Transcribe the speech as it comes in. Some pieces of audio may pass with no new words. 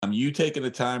You taking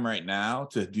the time right now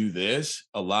to do this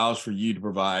allows for you to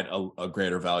provide a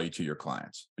greater value to your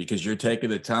clients because you're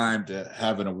taking the time to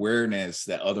have an awareness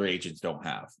that other agents don't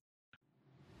have.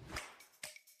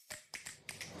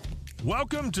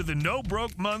 Welcome to the No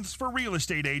Broke Months for Real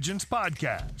Estate Agents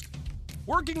podcast.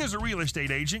 Working as a real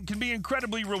estate agent can be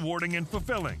incredibly rewarding and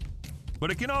fulfilling,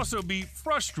 but it can also be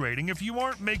frustrating if you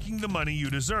aren't making the money you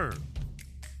deserve.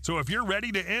 So if you're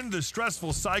ready to end the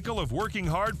stressful cycle of working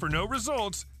hard for no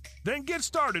results, then get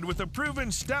started with a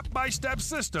proven step-by-step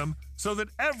system so that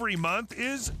every month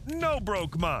is no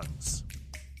broke months.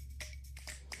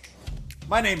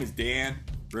 My name is Dan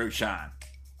Rochon.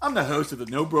 I'm the host of the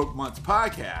No Broke Months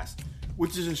podcast,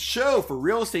 which is a show for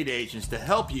real estate agents to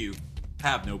help you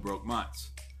have no broke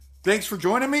months. Thanks for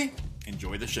joining me.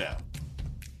 Enjoy the show.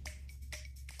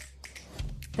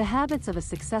 The habits of a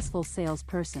successful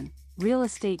salesperson. Real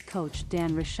estate coach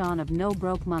Dan Rochon of No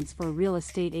Broke Months for Real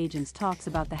Estate Agents talks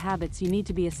about the habits you need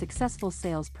to be a successful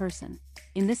salesperson.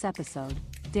 In this episode,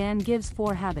 Dan gives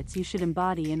 4 habits you should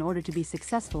embody in order to be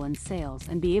successful in sales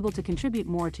and be able to contribute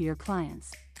more to your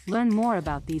clients. Learn more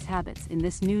about these habits in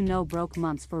this new No Broke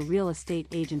Months for Real Estate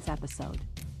Agents episode.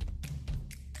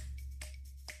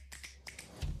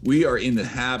 We are in the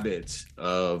habits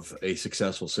of a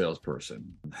successful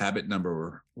salesperson. Habit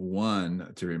number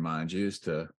 1, to remind you, is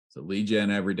to lead gen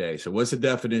every day. So what's the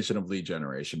definition of lead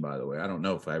generation, by the way? I don't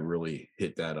know if I really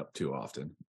hit that up too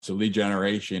often. So lead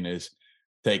generation is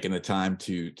taking the time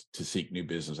to seek new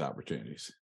business opportunities.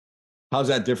 How's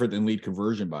that different than lead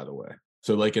conversion, by the way?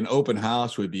 So like an open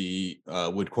house would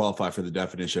qualify for the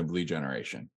definition of lead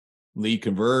generation. Lead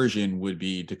conversion would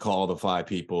be to call the 5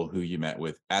 people who you met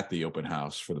with at the open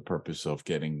house for the purpose of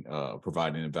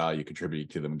providing a value, contributing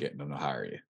to them, and getting them to hire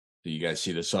you. Do you guys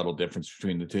see the subtle difference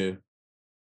between the two?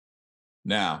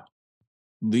 Now,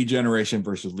 lead generation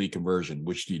versus lead conversion,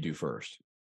 which do you do first?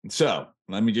 And so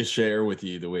let me just share with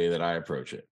you the way that I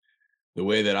approach it. The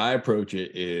way that I approach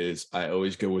it is I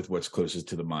always go with what's closest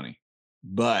to the money,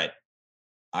 but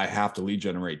I have to lead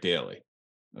generate daily.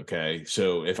 Okay.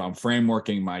 So if I'm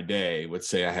frameworking my day, let's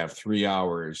say I have 3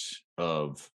 hours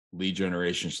of lead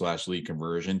generation / lead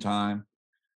conversion time.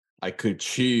 I could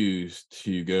choose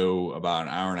to go about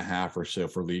an hour and a half or so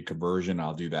for lead conversion.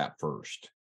 I'll do that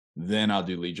first. Then I'll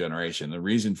do lead generation. The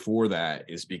reason for that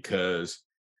is because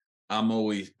I'm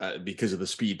always because of the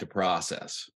speed to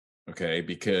process. Okay.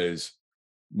 Because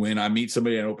when I meet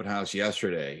somebody at an open house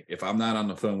yesterday, if I'm not on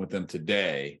the phone with them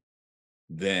today,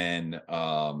 then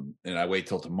and I wait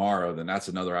till tomorrow, then that's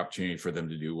another opportunity for them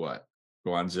to do what?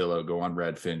 Go on Zillow, go on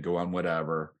Redfin, go on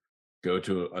whatever, go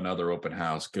to another open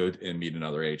house, go and meet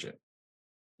another agent.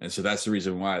 And so that's the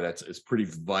reason why it's pretty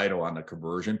vital on the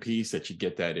conversion piece that you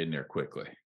get that in there quickly.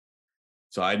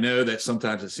 So I know that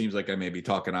sometimes it seems like I may be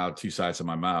talking out 2 sides of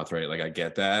my mouth, right? Like I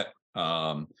get that.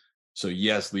 So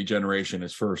yes, lead generation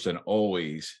is first and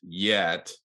always, yet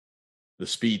the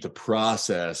speed to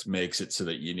process makes it so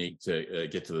that you need to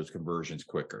get to those conversions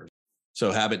quicker.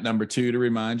 So habit number 2 to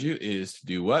remind you is to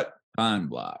do what? Time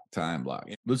block.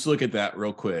 Let's look at that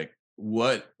real quick.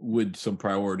 What would some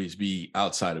priorities be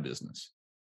outside of business?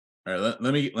 All right,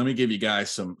 let me give you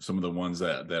guys some of the ones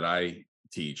that I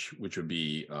teach, which would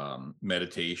be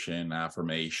meditation,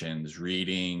 affirmations,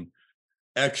 reading,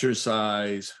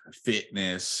 exercise,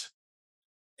 fitness,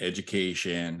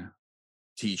 education,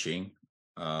 teaching.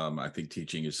 I think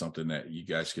teaching is something that you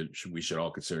guys we should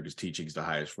all consider, because teaching is the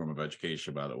highest form of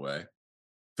education, by the way.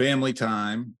 Family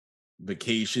time,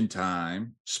 vacation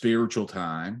time, spiritual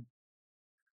time.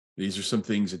 These are some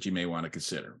things that you may want to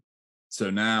consider. So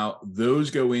now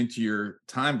those go into your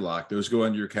time block. Those go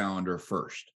on your calendar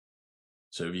first.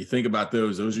 So if you think about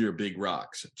those are your big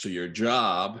rocks. So your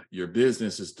job, your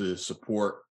business is to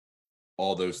support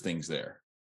all those things there.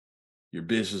 Your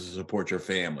business is to support your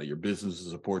family. Your business is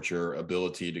to support your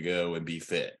ability to go and be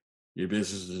fit. Your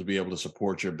business is to be able to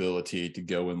support your ability to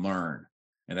go and learn.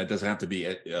 And that doesn't have to be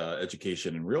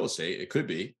education in real estate. It could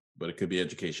be, but it could be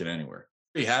education anywhere.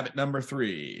 Habit number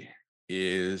 3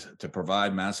 is to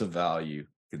provide massive value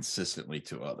consistently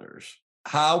to others.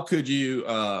 How could you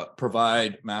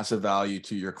provide massive value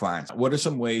to your clients? What are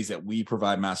some ways that we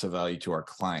provide massive value to our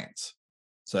clients?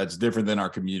 So that's different than our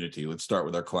community. Let's start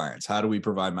with our clients. How do we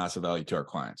provide massive value to our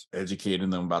clients? Educating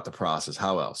them about the process.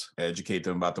 How else? Educate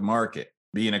them about the market.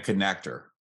 Being a connector.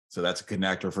 So that's a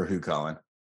connector for who, Colin?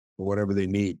 For whatever they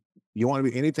need. You want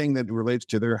to be anything that relates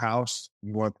to their house.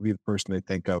 You want to be the person they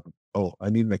think of. Oh, I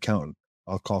need an accountant.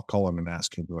 I'll call him and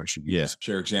ask him who I should use.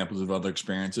 Share examples of other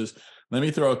experiences. Let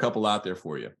me throw a couple out there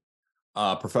for you.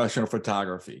 Professional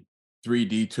photography,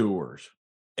 3D tours,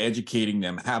 educating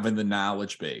them, having the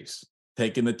knowledge base.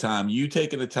 taking the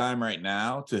time right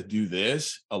now to do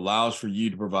this allows for you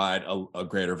to provide a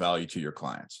greater value to your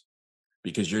clients,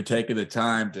 because you're taking the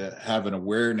time to have an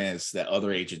awareness that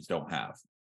other agents don't have.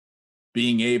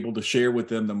 Being able to share with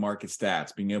them the market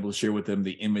stats, being able to share with them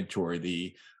the inventory,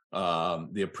 the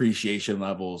appreciation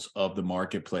levels of the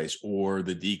marketplace, or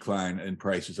the decline in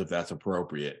prices if that's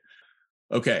appropriate.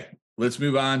 Okay, let's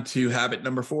move on to habit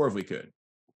number 4 if we could.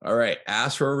 All right,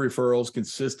 ask for referrals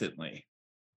consistently.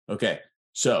 Okay,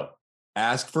 so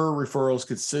ask for referrals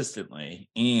consistently,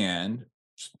 and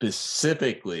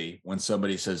specifically when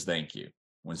somebody says thank you.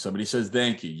 When somebody says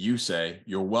thank you, you say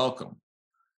you're welcome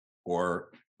or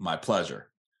my pleasure.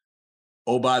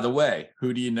 Oh, by the way,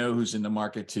 who do you know who's in the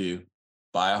market to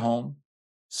buy a home,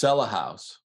 sell a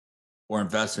house, or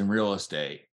invest in real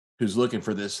estate, who's looking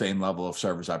for this same level of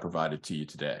service I provided to you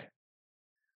today?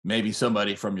 Maybe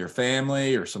somebody from your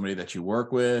family or somebody that you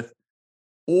work with,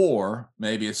 or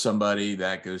maybe it's somebody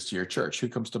that goes to your church. Who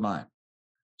comes to mind?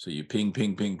 So you ping,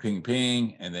 ping, ping, ping,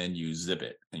 ping, and then you zip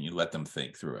it and you let them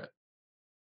think through it.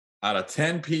 Out of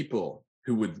 10 people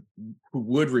who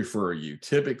would refer you,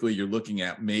 typically you're looking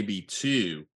at maybe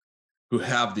 2 who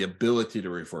have the ability to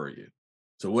refer you.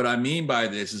 So what I mean by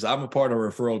this is I'm a part of a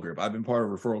referral group. I've been part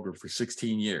of a referral group for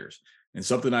 16 years. And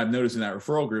something I've noticed in that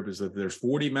referral group is that there's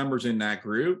 40 members in that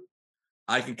group.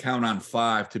 I can count on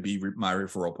 5 to be my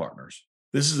referral partners.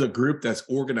 This is a group that's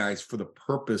organized for the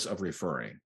purpose of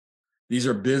referring. These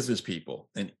are business people.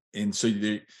 And so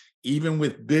even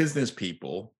with business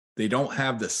people, they don't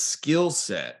have the skill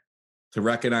set to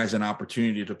recognize an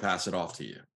opportunity to pass it off to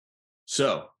you.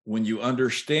 So when you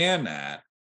understand that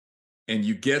and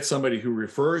you get somebody who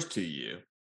refers to you,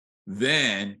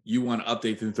 then you want to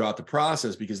update them throughout the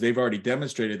process, because they've already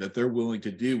demonstrated that they're willing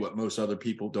to do what most other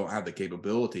people don't have the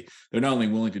capability. They're not only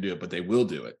willing to do it, but they will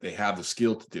do it. They have the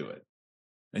skill to do it.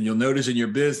 And you'll notice in your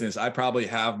business, I probably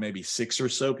have maybe 6 or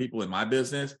so people in my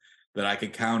business that I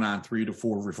can count on 3 to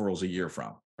 4 referrals a year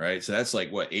from, right? So that's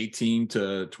like 18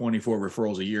 to 24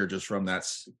 referrals a year just from that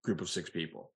group of 6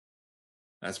 people.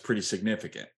 That's pretty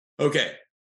significant. Okay.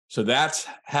 So that's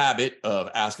habit of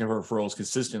asking for referrals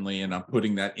consistently, and I'm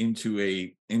putting that into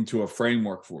a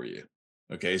framework for you.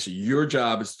 Okay, so your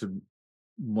job is to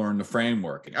learn the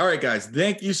framework. All right, guys,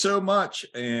 thank you so much,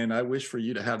 and I wish for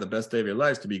you to have the best day of your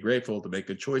lives, to be grateful, to make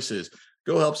good choices.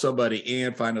 Go help somebody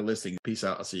and find a listing. Peace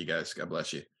out. I'll see you guys. God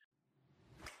bless you.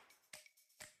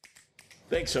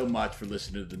 Thanks so much for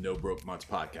listening to the No Broke Months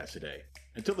podcast today.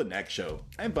 Until the next show,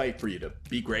 I invite for you to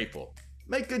be grateful,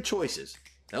 make good choices,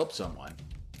 help someone,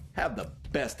 have the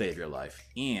best day of your life,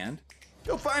 and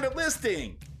go find a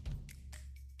listing.